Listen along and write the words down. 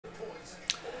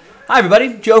Hi,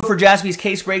 everybody. Joe for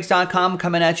JaspysCaseBreaks.com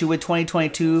coming at you with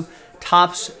 2022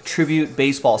 Topps Tribute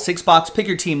Baseball. 6-box, pick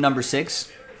your team number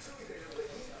 6.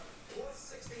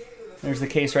 There's the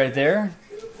case right there.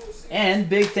 And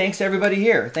big thanks to everybody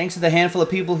here. Thanks to the handful of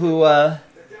people who,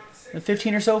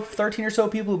 15 or so, 13 or so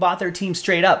people who bought their team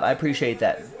straight up. I appreciate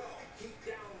that.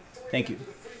 Thank you.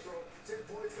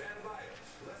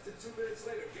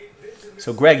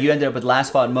 So, Greg, you ended up with Last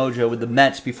Spot Mojo with the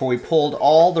Mets before we pulled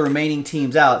all the remaining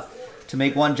teams out to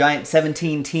make one giant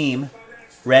 17-team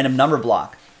random number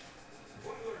block.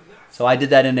 So I did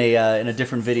that in a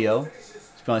different video.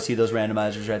 If you want to see those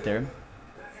randomizers right there.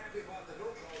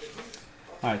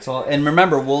 All right. So, and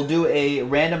remember, we'll do a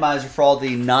randomizer for all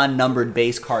the non-numbered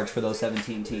base cards for those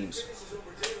 17 teams.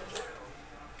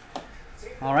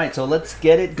 All right. So let's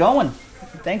get it going.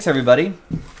 Thanks, everybody.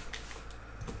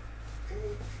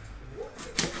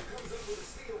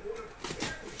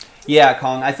 Yeah,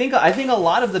 Kong. I think a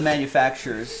lot of the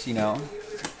manufacturers, you know,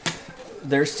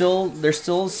 there's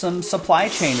still some supply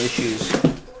chain issues.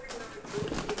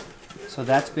 So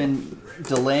that's been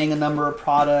delaying a number of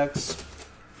products.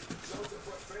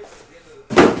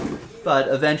 But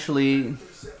eventually,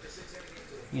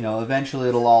 you know, eventually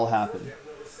it'll all happen.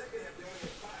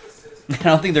 I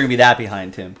don't think they're gonna be that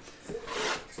behind, Tim.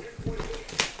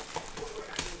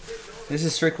 This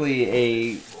is strictly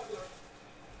a,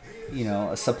 you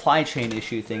know, a supply chain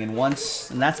issue thing, and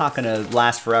that's not going to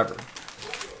last forever.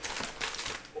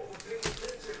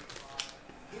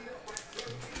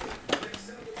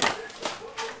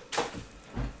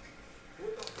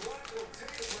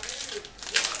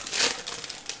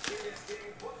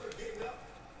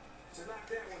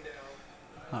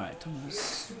 All right, so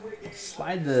let's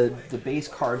slide the base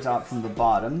cards out from the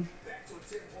bottom.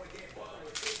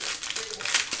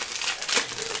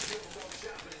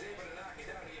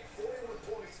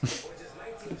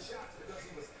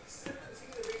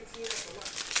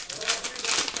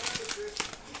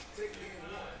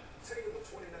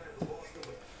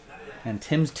 And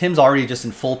Tim's already just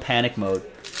in full panic mode,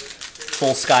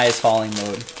 full sky is falling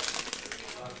mode.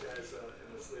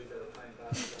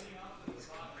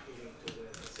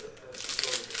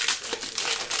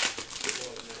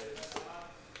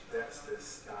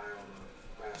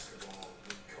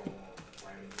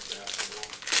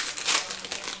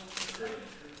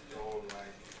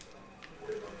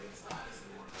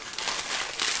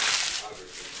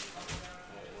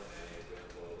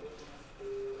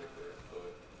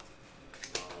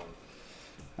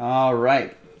 All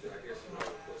right.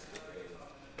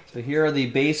 So here are the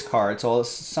base cards. So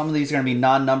some of these are going to be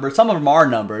non-numbered. Some of them are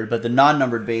numbered, but the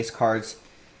non-numbered base cards,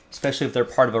 especially if they're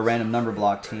part of a random number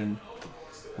block team,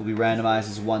 will be randomized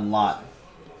as one lot.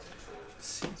 Let's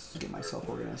see, let's get myself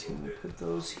organized here. Put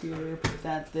those here, put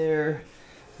that there.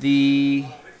 The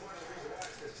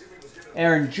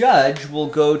Aaron Judge will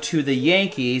go to the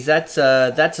Yankees. That's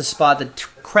a spot that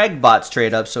Craig bought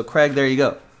straight up. So Craig, there you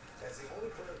go.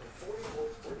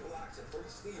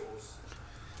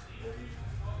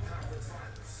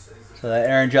 So that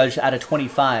Aaron Judge out of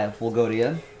 25 will go to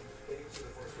you.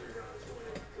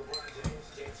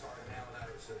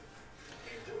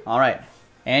 All right,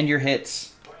 and your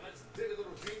hits.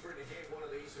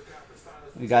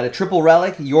 We got a triple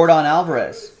relic, Yordan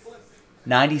Alvarez,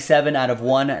 97 out of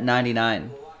 199.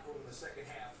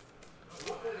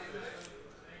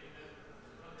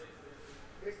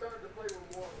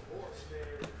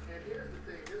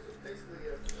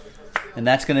 And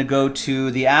that's going to go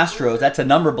to the Astros. That's a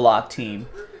number block team.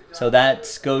 So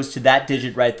that goes to that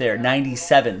digit right there,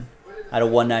 97 out of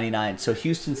 199. So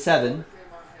Houston 7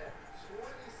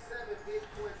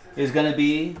 is going to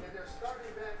be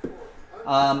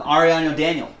Ariano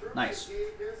Daniel. Nice.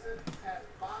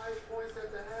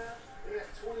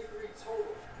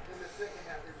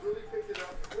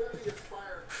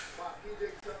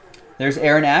 There's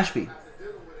Aaron Ashby.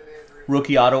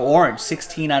 Rookie auto orange,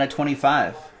 16 out of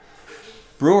 25.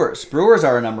 Brewers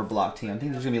are a number block team. I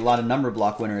think there's going to be a lot of number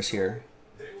block winners here.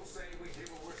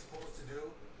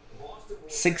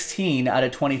 16 out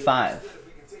of 25.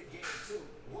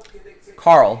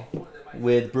 Carl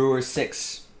with Brewers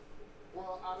 6.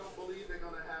 Well, I don't believe they're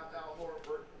going to have Al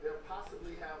Horford. They'll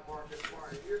possibly have Marcus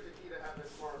Smart. Here's the key to having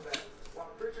Smart back.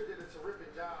 While Pritchard did a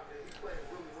terrific job, and he played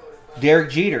really well. Derek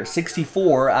Jeter,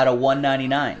 64 out of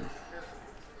 199.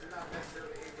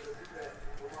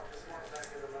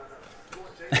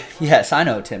 Yes, I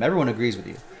know, Tim. Everyone agrees with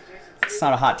you. It's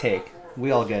not a hot take.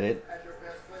 We all get it.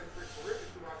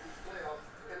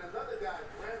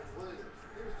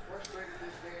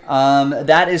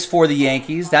 That is for the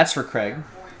Yankees. That's for Craig.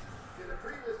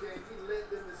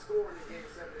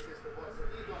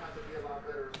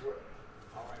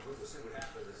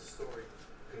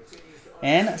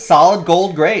 And solid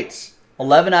gold greats.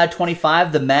 11 out of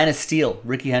 25. The Man of Steel,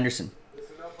 Ricky Henderson.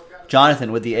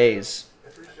 Jonathan with the A's.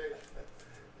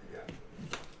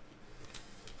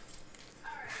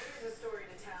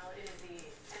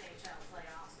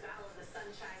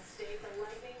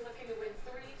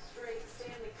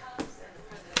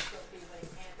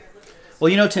 Well,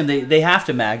 you know, Tim, they have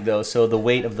to mag, though, so the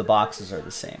weight of the boxes are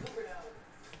the same.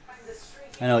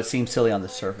 I know it seems silly on the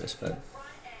surface, but...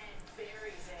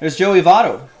 There's Joey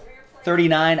Votto.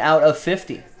 39 out of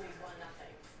 50.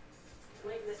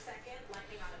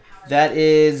 That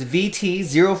is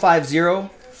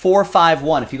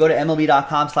VT050451. If you go to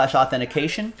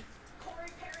MLB.com/authentication,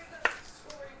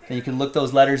 then you can look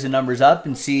those letters and numbers up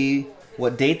and see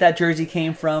what date that jersey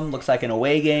came from. Looks like an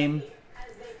away game.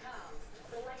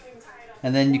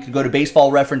 And then you can go to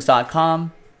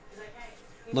baseballreference.com,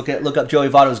 look up Joey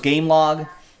Votto's game log,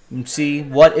 and see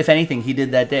what, if anything, he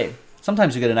did that day.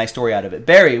 Sometimes you get a nice story out of it.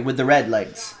 Barry with the red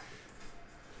legs.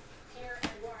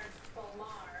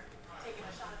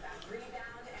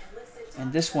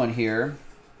 And this one here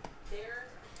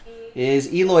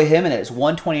is Eloy Jimenez,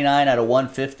 129 out of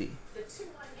 150.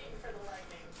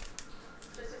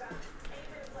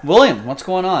 William, what's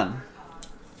going on?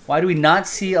 Why do we not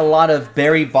see a lot of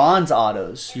Barry Bonds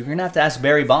autos? You're going to have to ask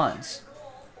Barry Bonds.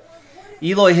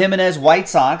 Eloy Jimenez, White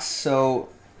Sox. So,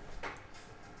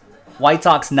 White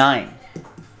Sox 9.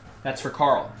 That's for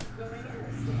Carl.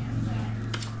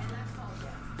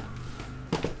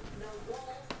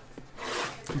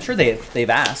 I'm sure they've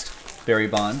asked Barry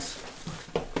Bonds.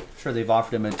 I'm sure they've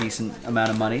offered him a decent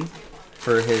amount of money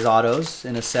for his autos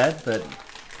in a set, but...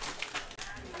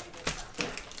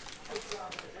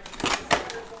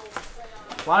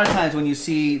 A lot of times when you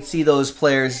see those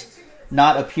players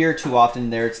not appear too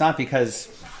often there, it's not because,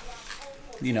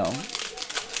 you know,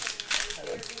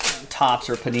 Topps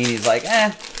or Panini's like,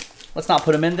 let's not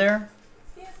put them in there.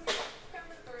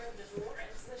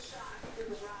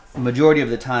 The majority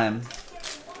of the time,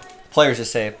 players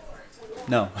just say,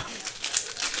 no.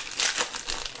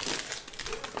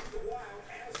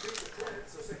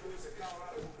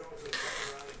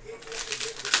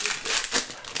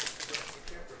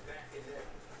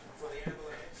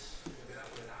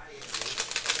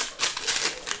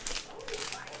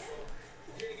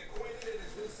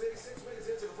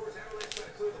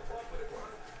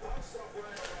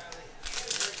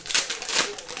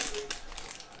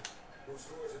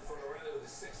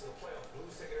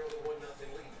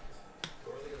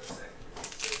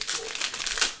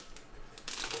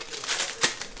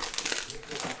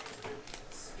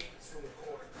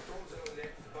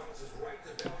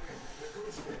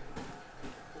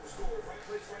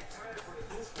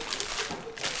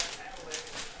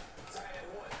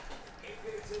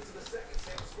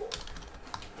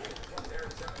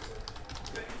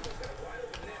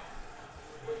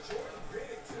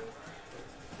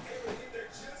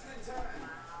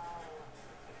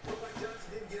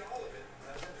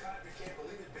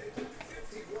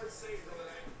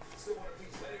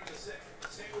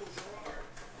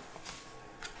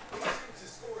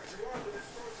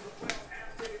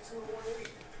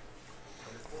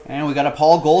 And we got a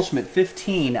Paul Goldschmidt,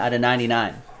 15 out of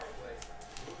 99.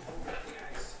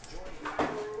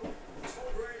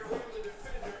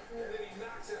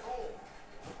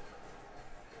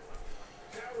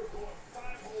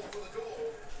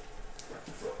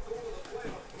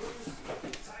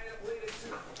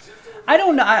 I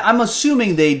don't know. I'm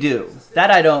assuming they do.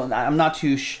 That I don't. I'm not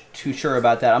too sure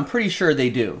about that. I'm pretty sure they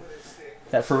do.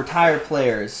 That for retired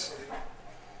players,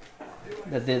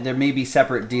 that there may be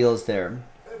separate deals there.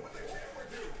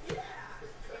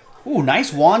 Ooh,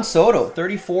 nice Juan Soto,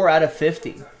 34 out of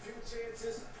 50.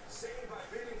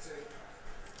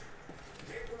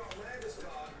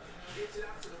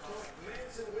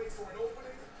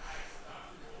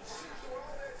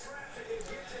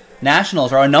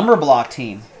 Nationals are a number block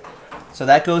team. So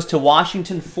that goes to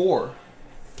Washington 4.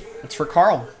 That's for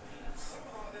Carl.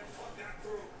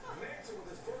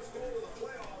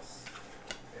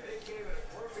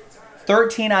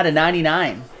 $13 out of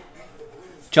 99.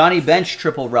 Johnny Bench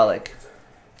triple relic.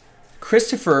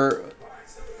 Christopher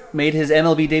made his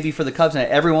MLB debut for the Cubs, and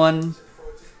everyone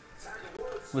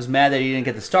was mad that he didn't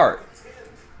get the start.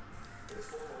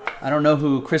 I don't know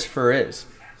who Christopher is.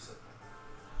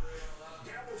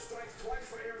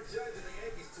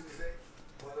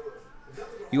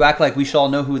 You act like we should all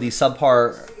know who these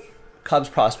subpar Cubs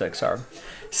prospects are.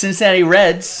 Cincinnati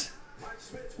Reds,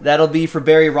 that'll be for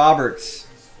Barry Roberts.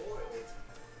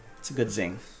 It's a good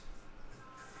zing.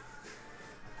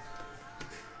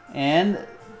 And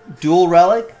dual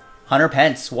relic, Hunter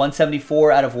Pence,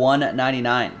 174 out of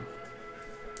 199.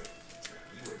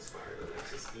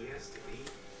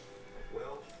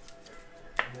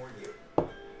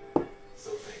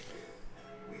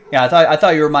 Yeah, I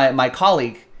thought you were my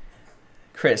colleague,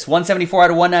 Chris. 174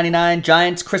 out of 199.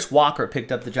 Giants. Chris Walker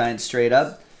picked up the Giants straight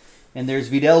up. And there's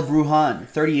Vidal Brujan,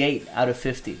 38 out of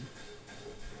 50.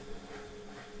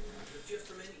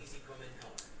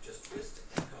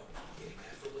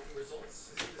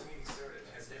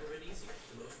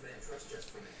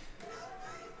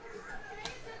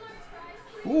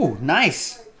 Ooh,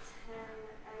 nice.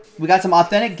 We got some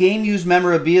authentic game-used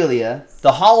memorabilia,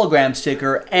 the hologram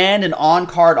sticker, and an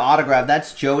on-card autograph.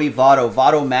 That's Joey Votto.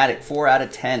 Votto-matic, 4 out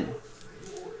of 10.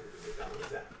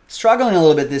 Struggling a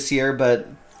little bit this year, but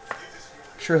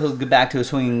I'm sure he'll get back to his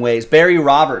swinging ways. Barry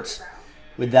Roberts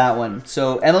with that one.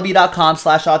 So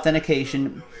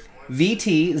MLB.com/authentication,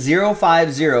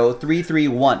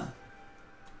 VT050331.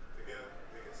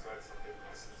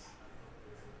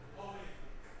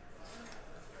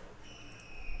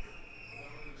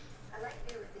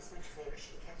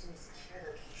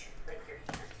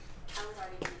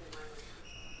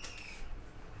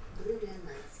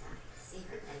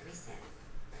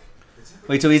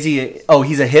 Wait, so is he? Oh,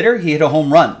 he's a hitter. He hit a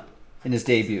home run in his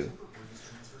debut.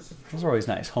 Those are always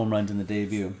nice, home runs in the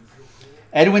debut.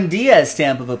 Edwin Diaz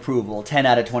stamp of approval, 10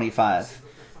 out of 25.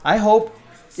 I hope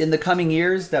in the coming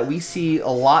years that we see a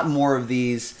lot more of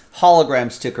these hologram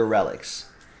sticker relics.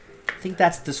 I think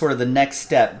that's the sort of the next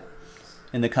step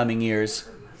in the coming years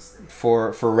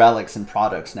for relics and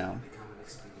products now.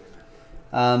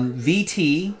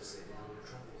 VT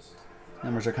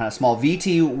numbers are kind of small.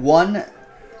 VT1.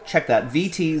 Check that.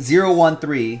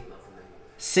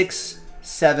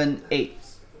 VT013678.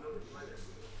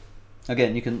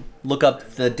 Again, you can look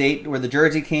up the date where the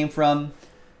jersey came from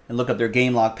and look up their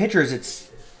game log. Pitchers, it's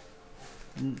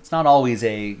not always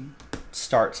a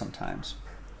start sometimes.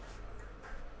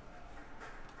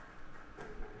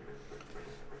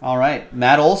 All right.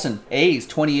 Matt Olson, A's,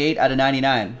 28 out of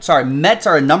 99. Sorry, Mets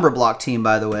are a number block team,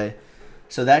 by the way.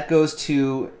 So that goes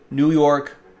to New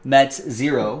York Mets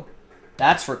 0.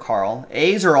 That's for Carl.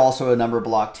 A's are also a number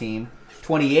block team.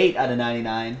 28 out of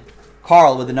 99.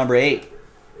 Carl with the number 8.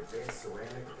 Advanced ceramic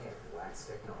and wax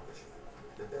technology.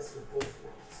 The best of both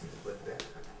worlds, but better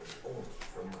only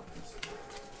from Mothers.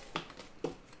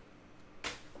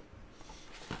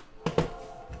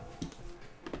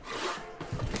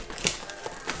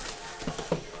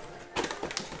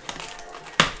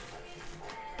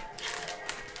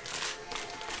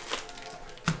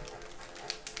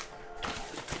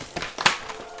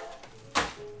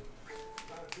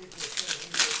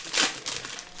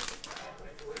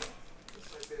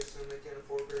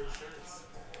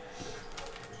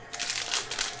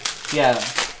 Yeah.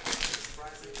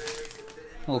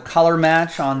 A little color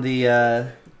match on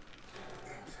the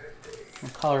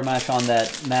color match on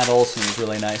that Matt Olson is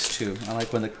really nice too. I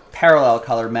like when the parallel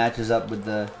color matches up with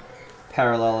the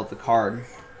parallel of the card.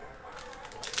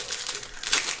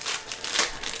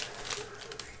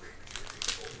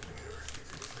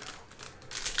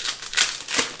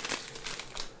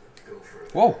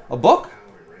 Whoa, a book?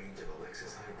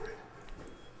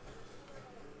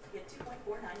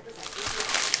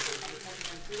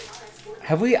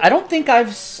 Have we? I don't think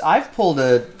I've pulled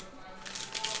a.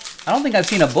 I don't think I've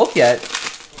seen a book yet.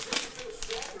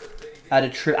 At a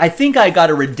trip, I think I got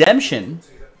a redemption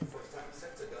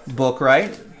book,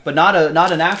 right? But not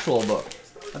an actual book.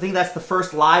 I think that's the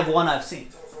first live one I've seen.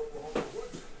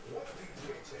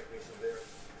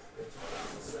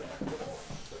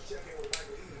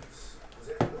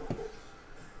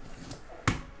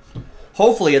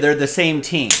 Hopefully they're the same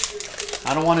team.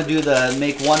 I don't want to do the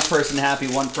make one person happy,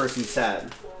 one person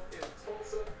sad.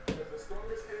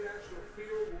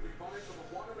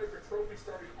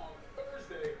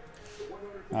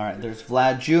 All right, there's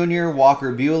Vlad Jr.,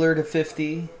 Walker Buehler to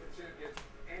 50.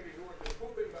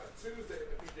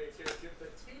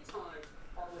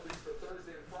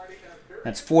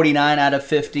 That's 49 out of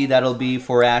 50. That'll be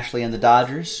for Ashley and the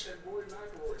Dodgers.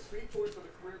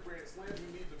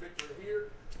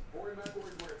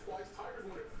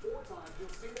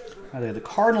 The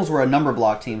Cardinals were a number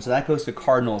block team, so that goes to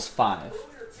Cardinals 5.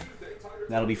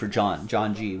 That'll be for John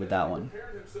G with that one.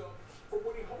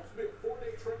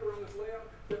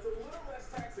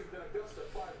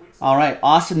 All right,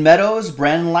 Austin Meadows,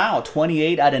 Brandon Lau,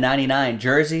 28 out of 99.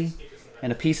 Jersey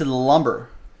and a piece of the lumber.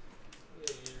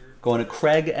 Going to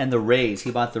Craig and the Rays.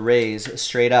 He bought the Rays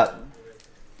straight up.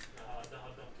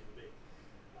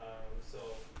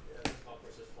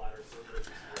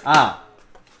 Ah,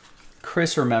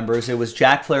 Chris remembers. It was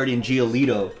Jack Flaherty and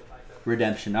Giolito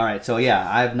redemption. All right, so yeah,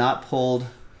 I have not pulled.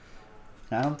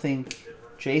 I don't think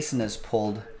Jason has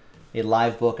pulled a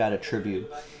live book out of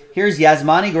Tribute. Here's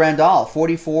Yasmani Grandal,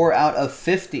 44 out of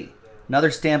 50.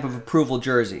 Another stamp of approval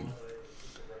jersey.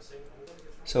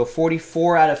 So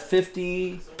 44 out of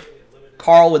 50.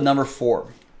 Carl with number 4.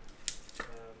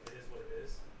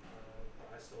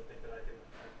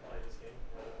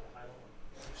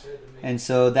 And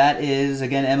so that is,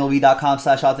 again,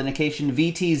 MLB.com/authentication,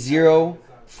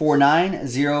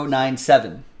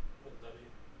 VT049097.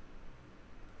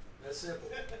 That's simple.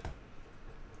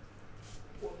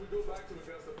 Well, we go back to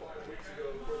Augusta 5 weeks ago.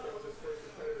 Of course, that was his first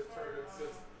competitive tournament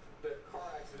since that car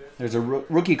accident. There's a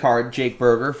rookie card, Jake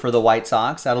Berger, for the White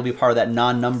Sox. That'll be part of that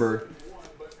non-numbered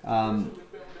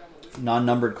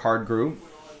card group.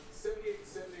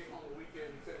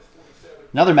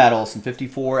 Another Matt Olson,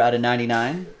 54 out of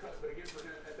 99.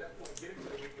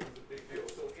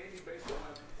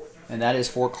 And that is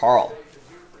for Carl.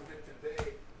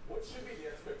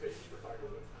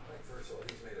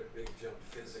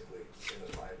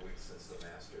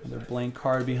 Another blank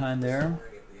card behind there.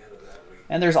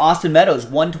 And there's Austin Meadows,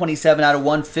 127 out of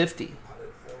 150.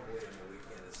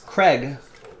 Craig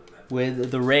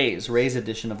with the Rays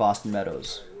edition of Austin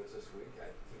Meadows.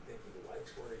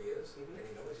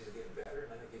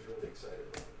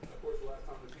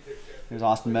 There's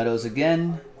Austin Meadows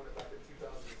again.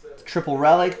 Triple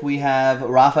relic, we have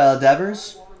Rafael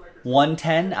Devers,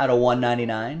 110 out of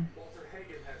 199.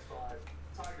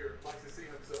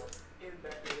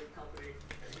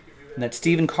 And that's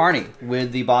Stephen Carney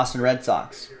with the Boston Red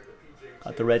Sox.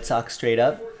 Got the Red Sox straight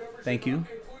up. Thank you.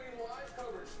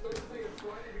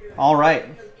 All right.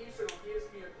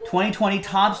 2020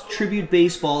 Topps Tribute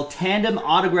Baseball Tandem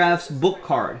Autographs book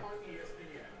card.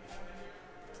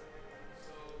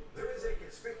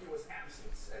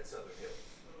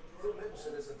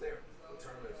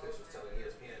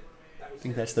 I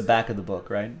think that's the back of the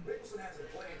book, right?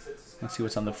 Let's see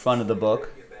what's on the front of the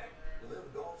book. Good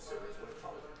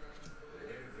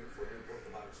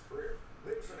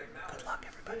luck,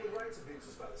 everybody.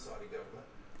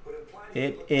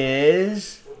 It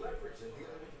is...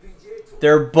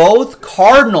 They're both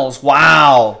Cardinals.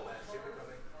 Wow.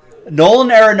 Nolan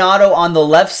Arenado on the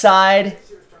left side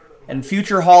and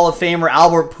future Hall of Famer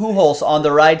Albert Pujols on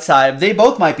the right side. They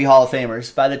both might be Hall of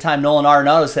Famers by the time Nolan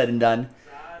Arenado is said and done.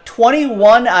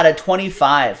 21 out of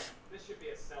 25. This should be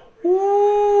a celebration.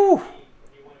 Woo! He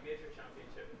won a major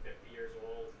championship at 50 years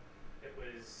old. It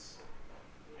was,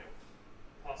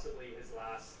 possibly his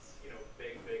last,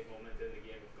 big moment in the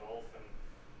game of golf, and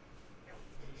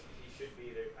he should be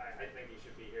there. I think he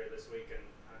should be here this week and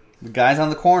The guy's on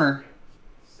the corner.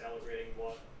 Celebrating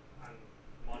what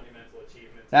monumental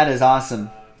achievement That is awesome.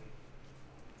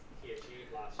 he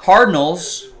achieved last year.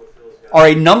 Cardinals are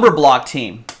a number block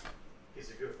team.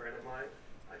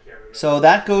 So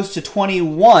that goes to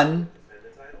 21.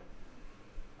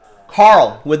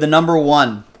 Carl with the number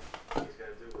 1. He's got to do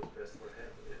what's best for him.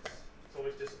 It's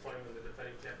always disappointing when the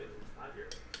defending champion is not here.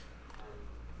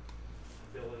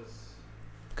 Phil has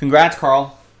Congrats,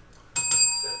 Carl.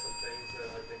 said some things that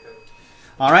I think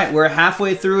have All right, we're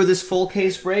halfway through this full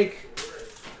case break.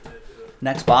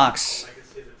 Next box.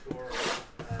 legacy of the tour.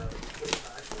 Put back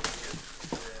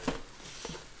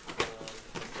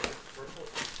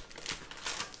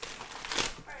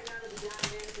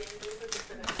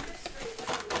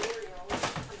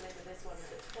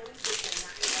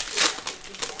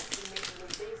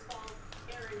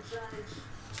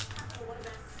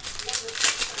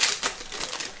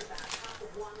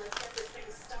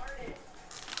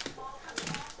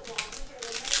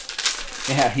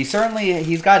Yeah, he's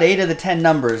got 8 of the 10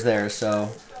 numbers there,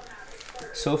 so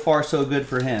far so good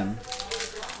for him.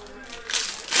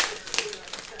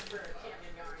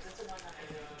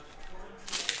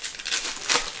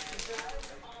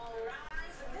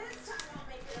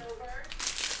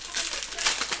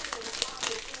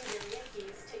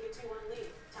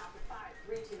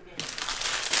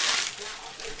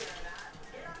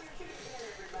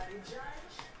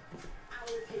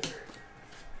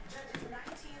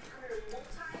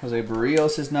 Jose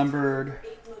Barrios is numbered.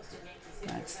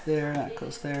 That's there. That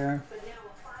goes there.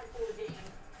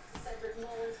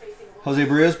 Jose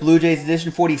Barrios, Blue Jays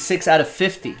edition, 46 out of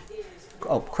 50.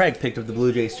 Oh, Craig picked up the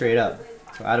Blue Jays straight up.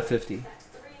 So out of 50.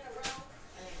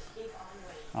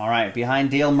 All right,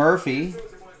 behind Dale Murphy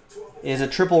is a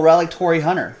triple relic Torrey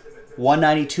Hunter,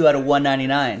 192 out of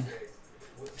 199.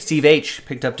 Steve H.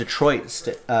 picked up Detroit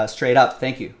straight up.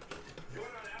 Thank you.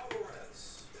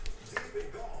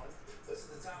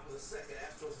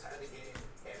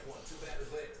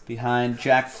 Behind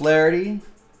Jack Flaherty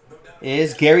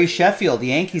is Gary Sheffield, the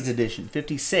Yankees edition.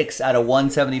 56 out of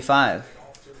 175.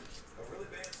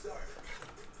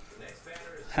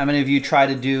 How many of you try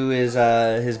to do his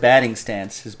batting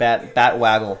stance, his bat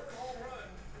waggle?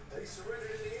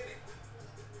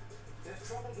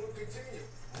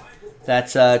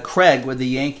 That's Craig with the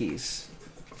Yankees.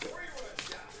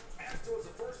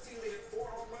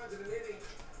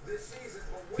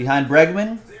 Behind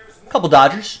Bregman, a couple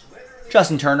Dodgers.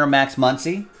 Justin Turner, Max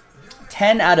Muncy.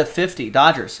 10 out of 50.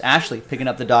 Dodgers. Ashley picking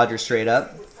up the Dodgers straight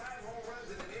up.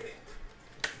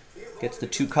 Gets the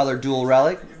two-color dual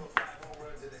relic.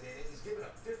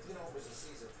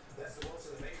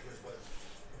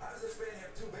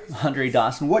 Andre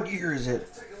Dawson. What year is it?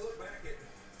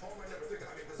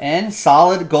 And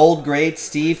solid gold grade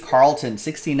Steve Carlton.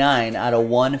 69 out of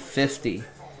 150.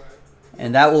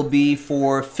 And that will be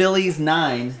for Phillies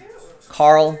 9.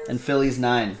 Carl and Phillies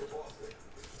 9.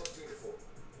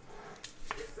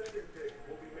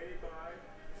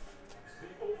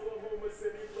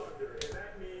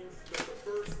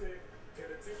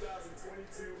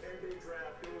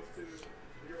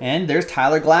 And there's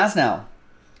Tyler Glasnow.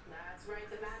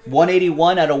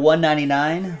 181 out of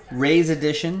 199. Rays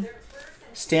edition.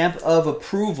 Stamp of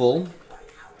approval.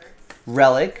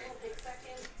 Relic.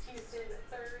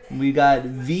 We got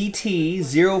VT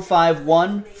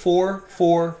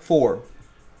 051444.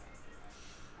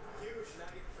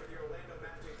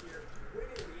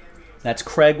 That's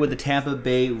Craig with the Tampa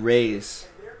Bay Rays.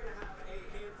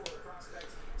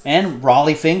 And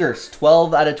Raleigh Fingers,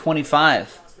 12 out of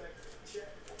 25.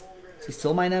 Is he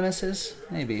still my nemesis?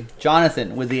 Maybe.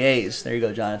 Jonathan with the A's. There you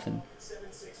go, Jonathan.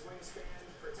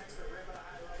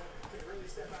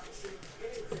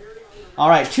 All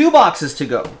right, 2 boxes to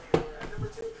go.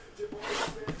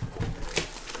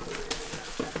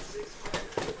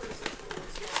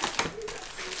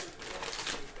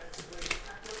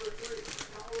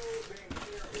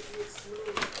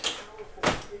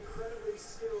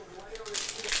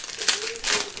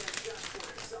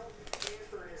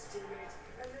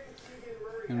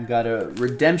 And we got a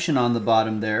redemption on the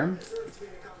bottom there.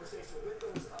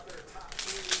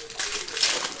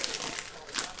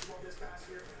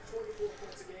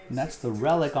 And that's the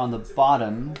relic on the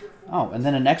bottom. Oh, and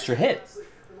then an extra hit.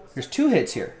 There's 2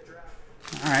 hits here.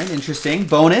 All right, interesting.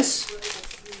 Bonus.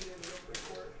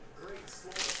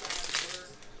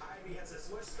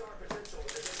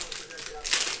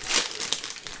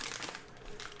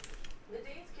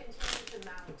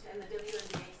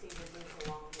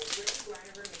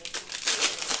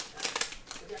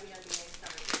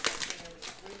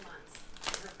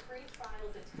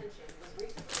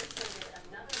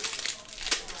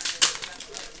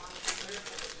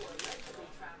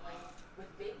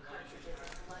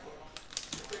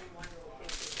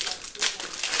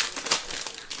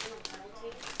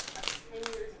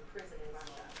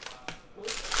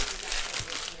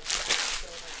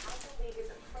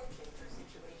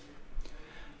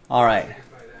 All right.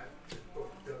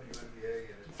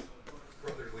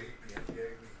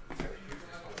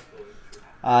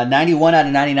 91 out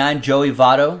of 99, Joey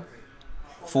Votto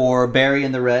for Barry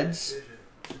and the Reds.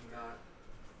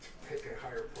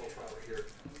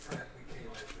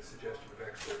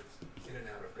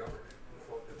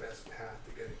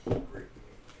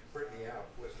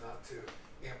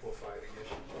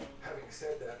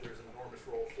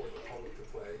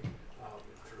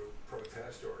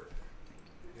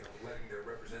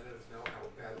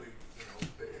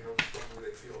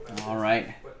 All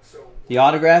right. The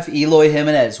autograph, Eloy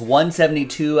Jimenez,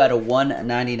 172 out of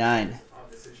 199.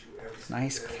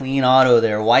 Nice clean auto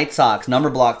there. White Sox, number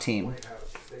block team.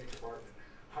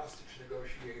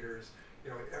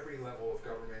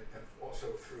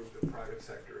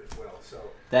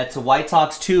 That's a White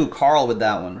Sox 2, Carl with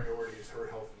that one.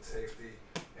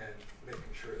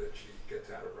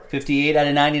 58 out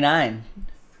of 99.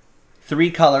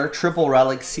 3-color, triple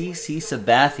relic, CC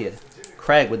Sabathia.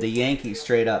 Craig with the Yankees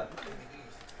straight up.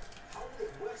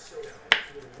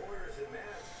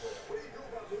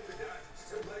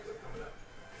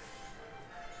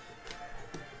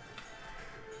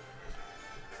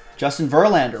 Justin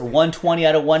Verlander, 120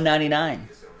 out of 199.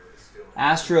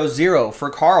 Astro 0 for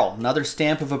Carl. Another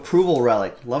stamp of approval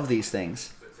relic. Love these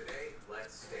things.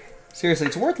 Seriously,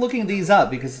 it's worth looking these up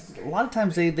because a lot of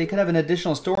times they could have an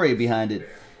additional story behind it.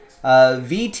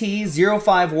 VT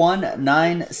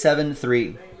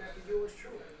 051973.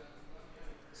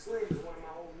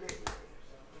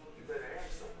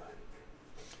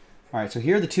 All right, so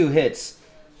here are the 2 hits.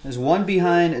 There's one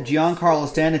behind Giancarlo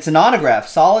Stanton. It's an autograph.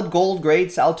 Solid gold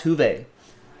grades Altuve.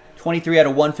 23 out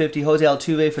of 150, Jose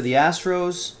Altuve for the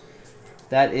Astros.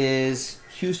 That is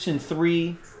Houston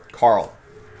 3, Carl.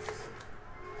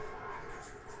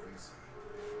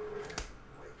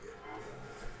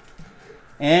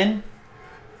 And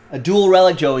a dual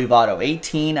relic Joey Votto.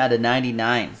 18 out of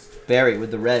 99. Barry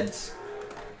with the Reds.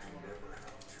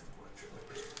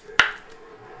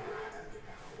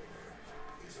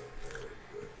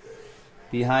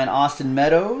 Behind Austin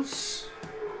Meadows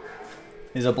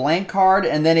is a blank card,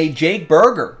 and then a Jake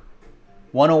Berger.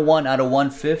 101 out of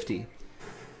 150.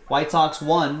 White Sox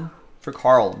 1 for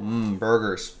Carl.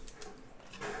 Burgers.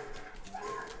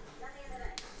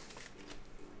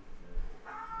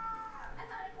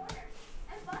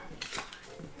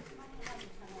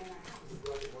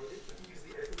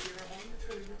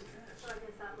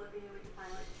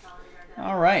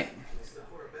 All right.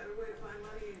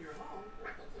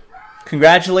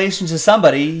 Congratulations to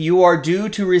somebody. You are due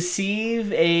to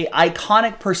receive a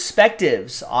Iconic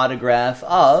Perspectives autograph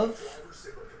of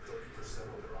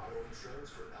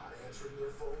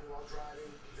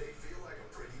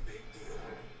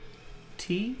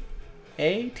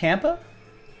T.A. Tampa?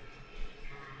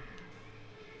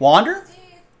 Wander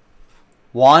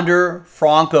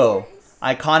Franco.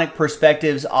 Iconic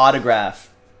Perspectives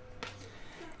autograph.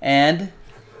 And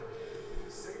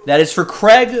that is for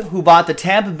Craig, who bought the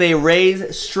Tampa Bay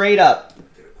Rays straight up.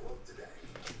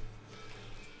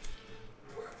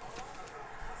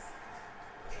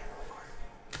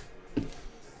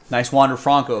 Nice Wander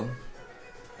Franco.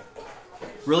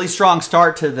 Really strong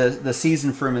start to the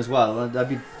season for him as well. I'd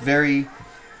be very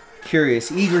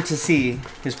curious, eager to see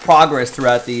his progress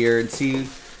throughout the year and see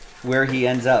where he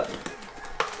ends up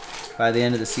by the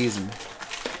end of the season.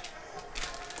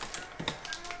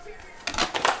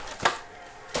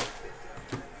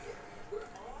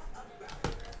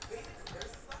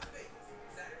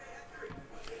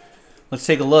 Let's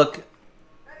take a look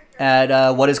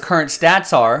at what his current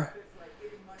stats are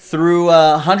through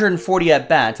 140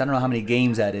 at-bats. I don't know how many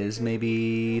games that is.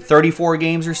 Maybe 34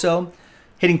 games or so.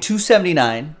 Hitting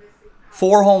 .279,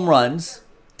 4 home runs,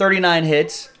 39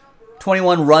 hits,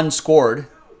 21 runs scored.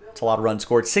 That's a lot of runs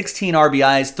scored. 16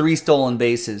 RBIs, 3 stolen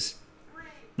bases.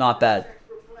 Not bad.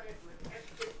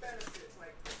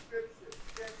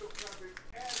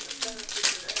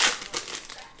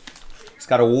 He's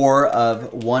got a WAR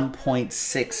of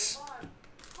 1.6.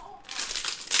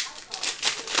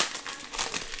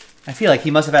 I feel like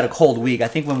he must have had a cold week. I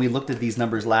think when we looked at these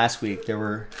numbers last week, there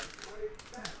were,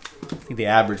 I think the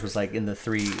average was like in the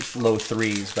low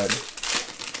threes, but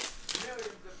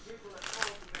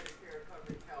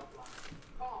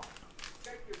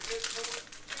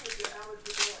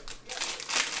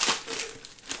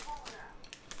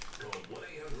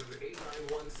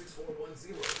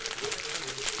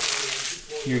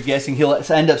you're guessing he'll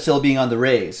end up still being on the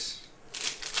Rays.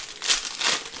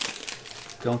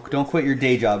 Don't quit your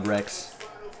day job, Rex.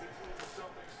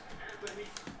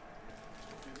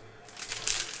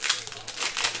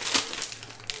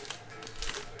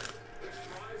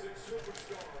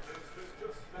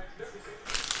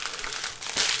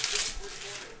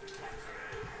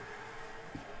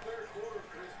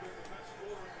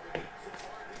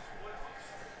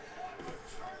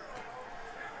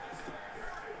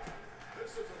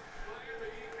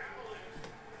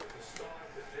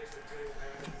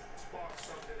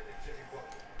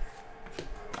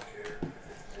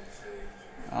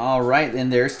 All right,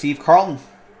 and there's Steve Carlton.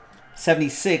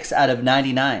 76 out of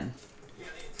 99.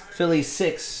 Phillies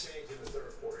 6.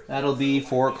 That'll be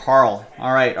for Carl.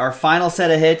 All right, our final set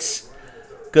of hits.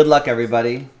 Good luck,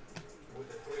 everybody.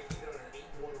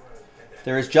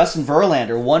 There is Justin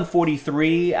Verlander,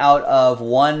 143 out of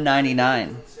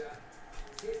 199.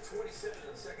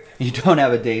 You don't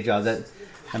have a day job. That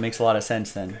makes a lot of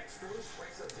sense then.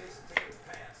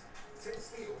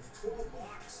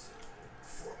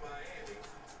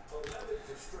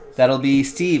 That'll be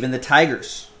Steve in the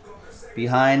Tigers.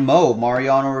 Behind Mo,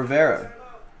 Mariano Rivera,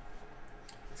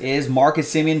 is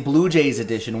Marcus Semien Blue Jays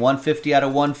edition, 150 out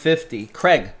of 150.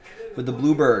 Craig with the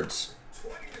Bluebirds.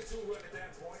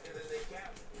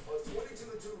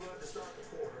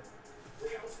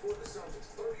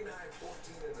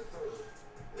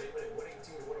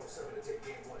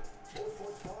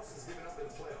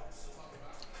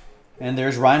 And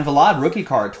there's Ryan Vilade, rookie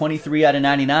card, 23 out of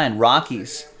 99.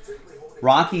 Rockies.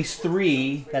 Rockies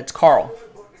 3, that's Carl.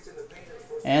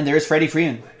 And there's Freddie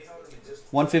Freeman.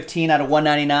 115 out of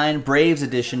 199. Braves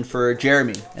edition for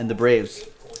Jeremy and the Braves.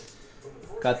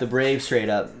 Got the Braves straight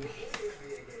up.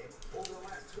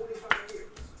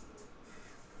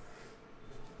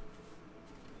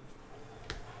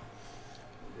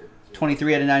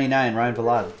 $23 out of 99, Ryan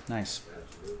Vilade. Nice.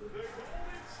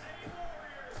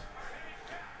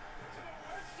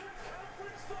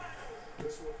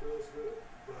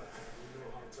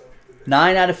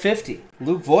 9 out of 50.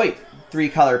 Luke Voigt,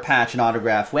 3-color patch and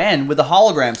autograph. And with the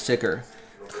hologram sticker,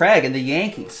 Craig and the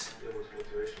Yankees.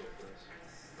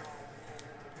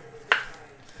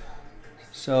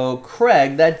 So,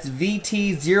 Craig, that's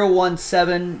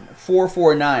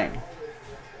VT017449.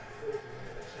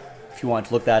 If you want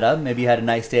to look that up, maybe you had a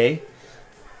nice day.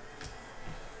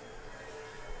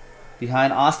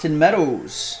 Behind Austin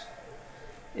Meadows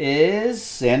is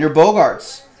Xander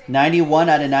Bogaerts. 91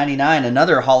 out of 99.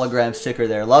 Another hologram sticker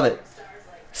there. Love it.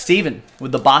 Steven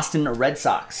with the Boston Red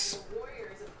Sox.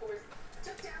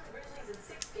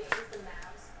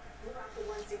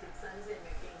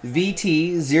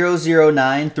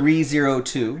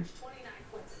 VT009302.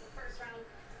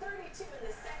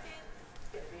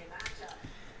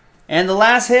 And the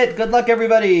last hit, good luck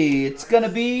everybody. It's going to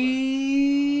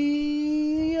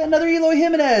be another Eloy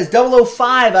Jimenez.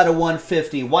 005 out of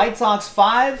 150. White Sox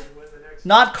 5.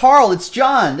 Not Carl, it's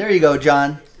John. There you go,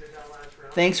 John.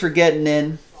 Thanks for getting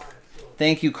in.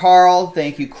 Thank you, Carl.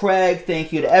 Thank you, Craig.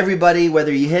 Thank you to everybody,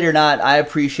 whether you hit or not. I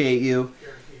appreciate you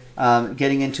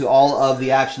getting into all of the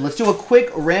action. Let's do a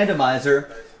quick randomizer.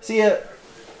 Let's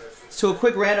do a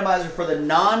quick randomizer for the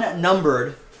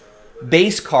non-numbered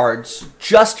base cards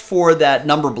just for that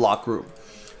number block group.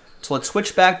 So let's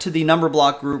switch back to the number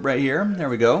block group right here. There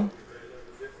we go.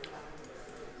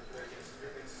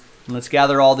 And let's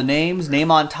gather all the names.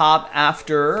 Name on top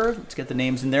after, let's get the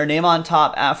names in there. Name on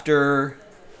top after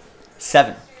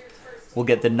 7. We'll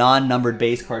get the non-numbered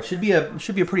base card. Should be a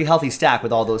pretty healthy stack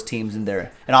with all those teams in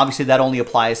there. And obviously that only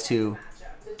applies to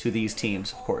these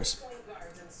teams, of course.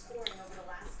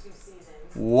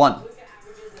 1,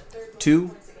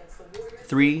 2,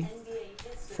 3,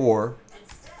 4,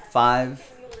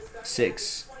 5,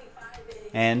 6,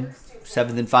 and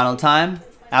 7th and final time.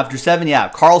 After 7, yeah,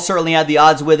 Carl certainly had the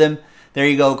odds with him. There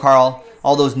you go, Carl.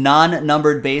 All those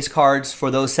non-numbered base cards for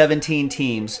those 17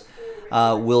 teams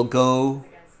will go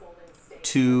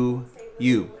to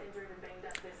you.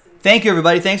 Thank you,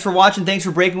 everybody. Thanks for watching. Thanks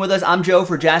for breaking with us. I'm Joe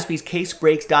for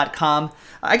JaspysCaseBreaks.com.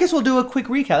 I guess we'll do a quick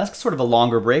recap. That's sort of a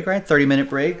longer break, right? 30-minute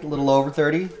break, a little over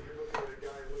 30.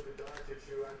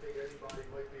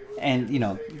 And, you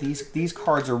know, these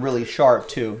cards are really sharp,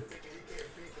 too.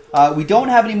 We don't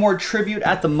have any more tribute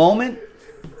at the moment,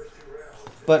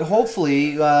 but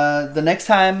hopefully the next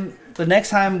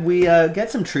time we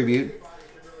get some tribute,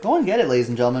 go and get it, ladies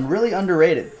and gentlemen. Really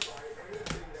underrated.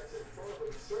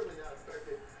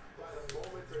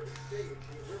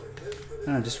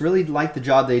 I just really like the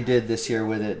job they did this year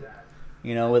with it.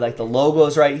 You know, with like the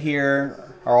logos right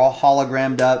here are all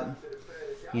hologrammed up.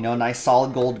 You know, nice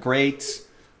solid gold greats.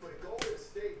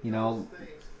 You know,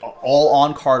 all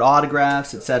on-card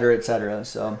autographs, etc., etc.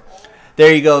 So,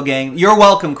 there you go, gang. You're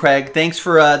welcome, Craig. Thanks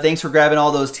for grabbing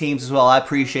all those teams as well. I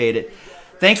appreciate it.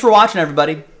 Thanks for watching,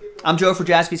 everybody. I'm Joe for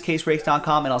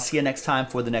JaspysCaseBreaks.com, and I'll see you next time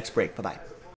for the next break. Bye-bye.